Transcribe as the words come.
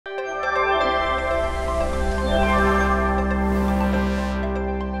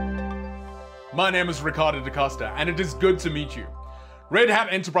My name is Ricardo da Costa, and it is good to meet you. Red Hat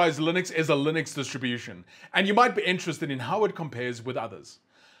Enterprise Linux is a Linux distribution, and you might be interested in how it compares with others.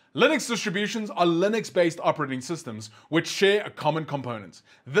 Linux distributions are Linux-based operating systems which share a common component.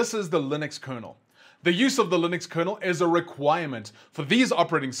 This is the Linux kernel. The use of the Linux kernel is a requirement for these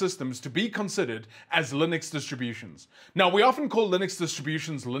operating systems to be considered as Linux distributions. Now, we often call Linux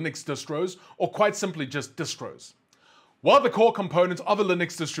distributions Linux distros, or quite simply just distros. While the core component of a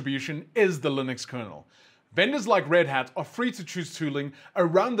Linux distribution is the Linux kernel, vendors like Red Hat are free to choose tooling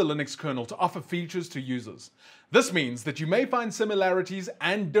around the Linux kernel to offer features to users. This means that you may find similarities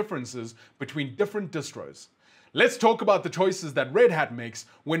and differences between different distros. Let's talk about the choices that Red Hat makes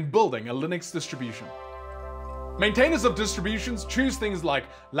when building a Linux distribution. Maintainers of distributions choose things like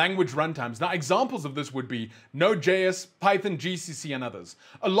language runtimes. Now, examples of this would be Node.js, Python, GCC, and others,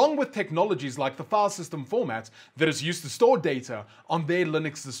 along with technologies like the file system format that is used to store data on their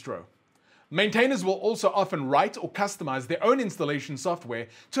Linux distro. Maintainers will also often write or customize their own installation software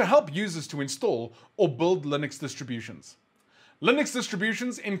to help users to install or build Linux distributions. Linux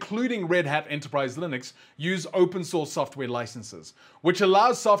distributions, including Red Hat Enterprise Linux, use open source software licenses, which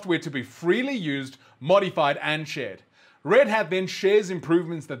allows software to be freely used, modified, and shared. Red Hat then shares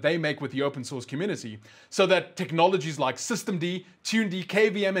improvements that they make with the open source community so that technologies like systemd, tuned,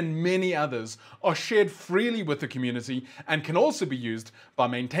 KVM, and many others are shared freely with the community and can also be used by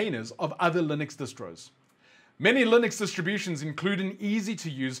maintainers of other Linux distros. Many Linux distributions include an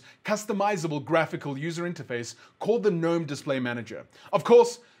easy-to-use, customizable graphical user interface called the GNOME Display Manager. Of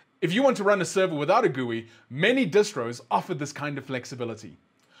course, if you want to run a server without a GUI, many distros offer this kind of flexibility.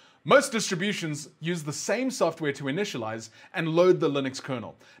 Most distributions use the same software to initialize and load the Linux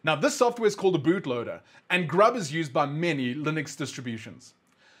kernel. Now, this software is called a bootloader, and Grub is used by many Linux distributions.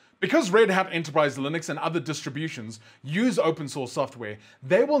 Because Red Hat Enterprise Linux and other distributions use open source software,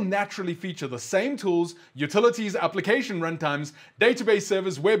 they will naturally feature the same tools, utilities, application runtimes, database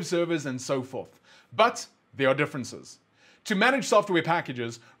servers, web servers, and so forth. But there are differences. To manage software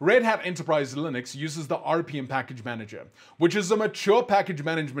packages, Red Hat Enterprise Linux uses the RPM Package Manager, which is a mature package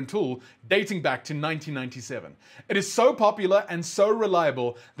management tool dating back to 1997. It is so popular and so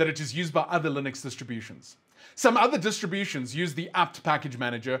reliable that it is used by other Linux distributions. Some other distributions use the apt package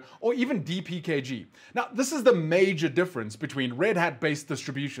manager or even dpkg. Now, this is the major difference between Red Hat-based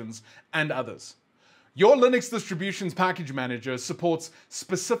distributions and others. Your Linux distribution's package manager supports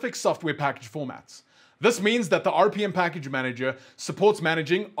specific software package formats. This means that the RPM package manager supports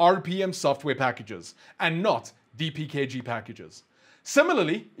managing RPM software packages and not dpkg packages.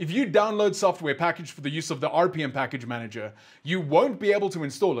 Similarly, if you download software package for the use of the RPM package manager, you won't be able to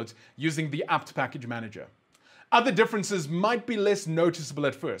install it using the apt package manager. Other differences might be less noticeable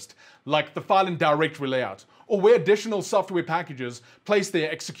at first, like the file and directory layout, or where additional software packages place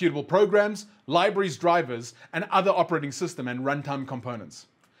their executable programs, libraries, drivers, and other operating system and runtime components.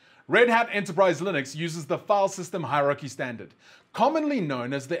 Red Hat Enterprise Linux uses the File System Hierarchy Standard, commonly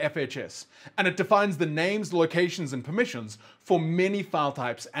known as the FHS, and it defines the names, locations, and permissions for many file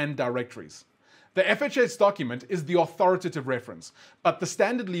types and directories. The FHS document is the authoritative reference, but the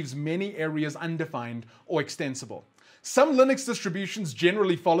standard leaves many areas undefined or extensible. Some Linux distributions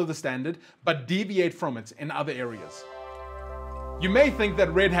generally follow the standard, but deviate from it in other areas. You may think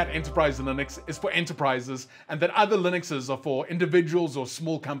that Red Hat Enterprise Linux is for enterprises and that other Linuxes are for individuals or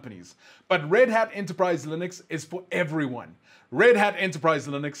small companies, but Red Hat Enterprise Linux is for everyone. Red Hat Enterprise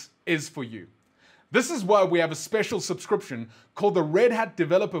Linux is for you. This is why we have a special subscription called the Red Hat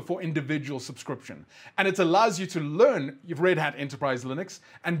Developer for Individual subscription, and it allows you to learn Red Hat Enterprise Linux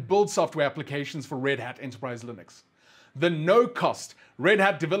and build software applications for Red Hat Enterprise Linux. The no-cost Red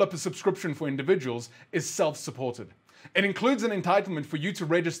Hat Developer subscription for individuals is self-supported. It includes an entitlement for you to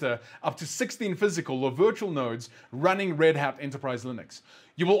register up to 16 physical or virtual nodes running Red Hat Enterprise Linux.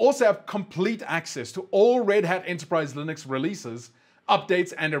 You will also have complete access to all Red Hat Enterprise Linux releases,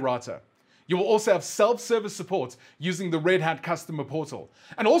 updates, and errata. You will also have self-service support using the Red Hat Customer Portal.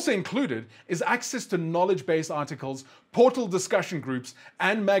 And also included is access to knowledge base articles, portal discussion groups,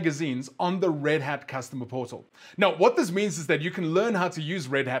 and magazines on the Red Hat Customer Portal. Now, what this means is that you can learn how to use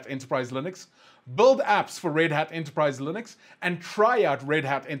Red Hat Enterprise Linux, build apps for Red Hat Enterprise Linux, and try out Red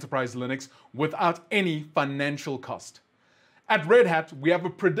Hat Enterprise Linux without any financial cost. At Red Hat, we have a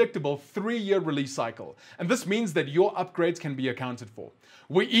predictable 3-year release cycle, and this means that your upgrades can be accounted for.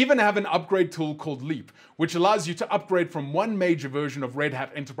 We even have an upgrade tool called Leap, which allows you to upgrade from one major version of Red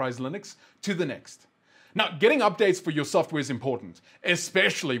Hat Enterprise Linux to the next. Now, getting updates for your software is important,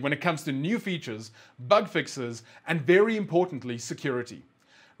 especially when it comes to new features, bug fixes, and very importantly, security.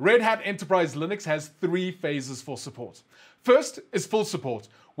 Red Hat Enterprise Linux has 3 phases for support. First is full support,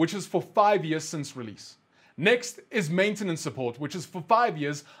 which is for 5 years since release. Next is maintenance support, which is for 5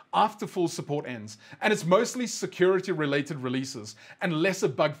 years after full support ends, and it's mostly security-related releases and lesser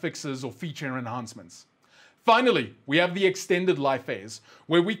bug fixes or feature enhancements. Finally, we have the extended life phase,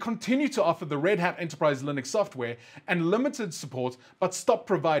 where we continue to offer the Red Hat Enterprise Linux software and limited support, but stop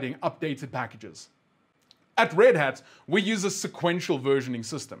providing updated packages. At Red Hat, we use a sequential versioning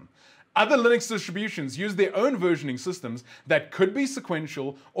system. Other Linux distributions use their own versioning systems that could be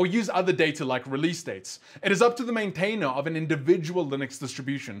sequential or use other data like release dates. It is up to the maintainer of an individual Linux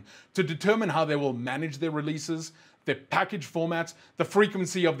distribution to determine how they will manage their releases, their package format, the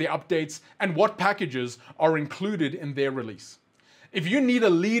frequency of the updates, and what packages are included in their release. If you need a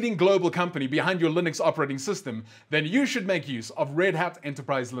leading global company behind your Linux operating system, then you should make use of Red Hat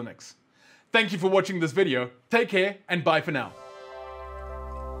Enterprise Linux. Thank you for watching this video. Take care and bye for now.